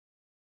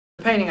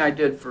The painting I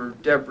did for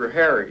Deborah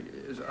Harry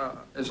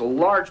is a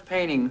large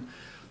painting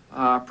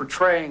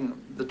portraying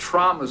the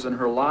traumas in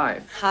her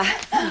life.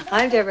 Hi,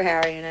 I'm Deborah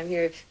Harry, and I'm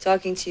here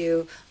talking to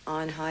you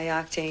on High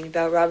Octane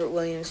about Robert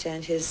Williams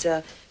and his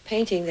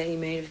painting that he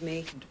made of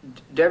me.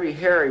 Debbie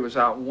Harry was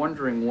out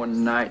wandering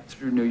one night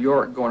through New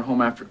York, going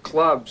home after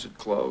clubs had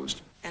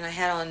closed. And I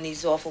had on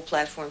these awful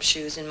platform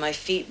shoes, and my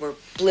feet were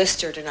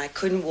blistered, and I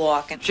couldn't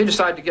walk. And she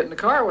decided to get in the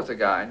car with the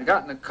guy, and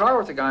got in the car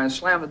with the guy and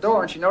slammed the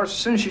door, and she noticed as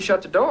soon as she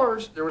shut the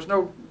doors, there was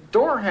no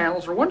door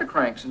handles or window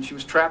cranks, and she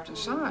was trapped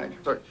inside.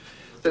 So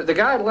the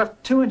guy had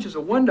left 2 inches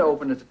of window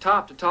open at the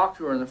top to talk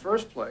to her in the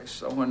first place.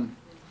 So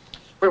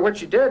what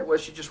she did was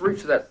she just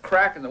reached for that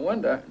crack in the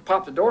window and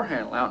popped the door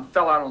handle out and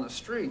fell out on the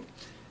street.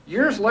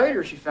 Years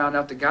later, she found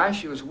out the guy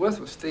she was with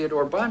was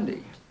Theodore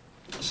Bundy.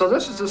 So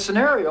this is the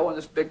scenario in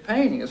this big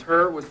painting, is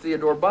her with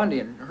Theodore Bundy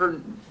and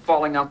her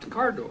falling out the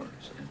car doors.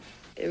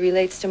 It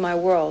relates to my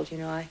world, you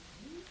know.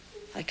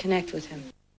 I connect with him.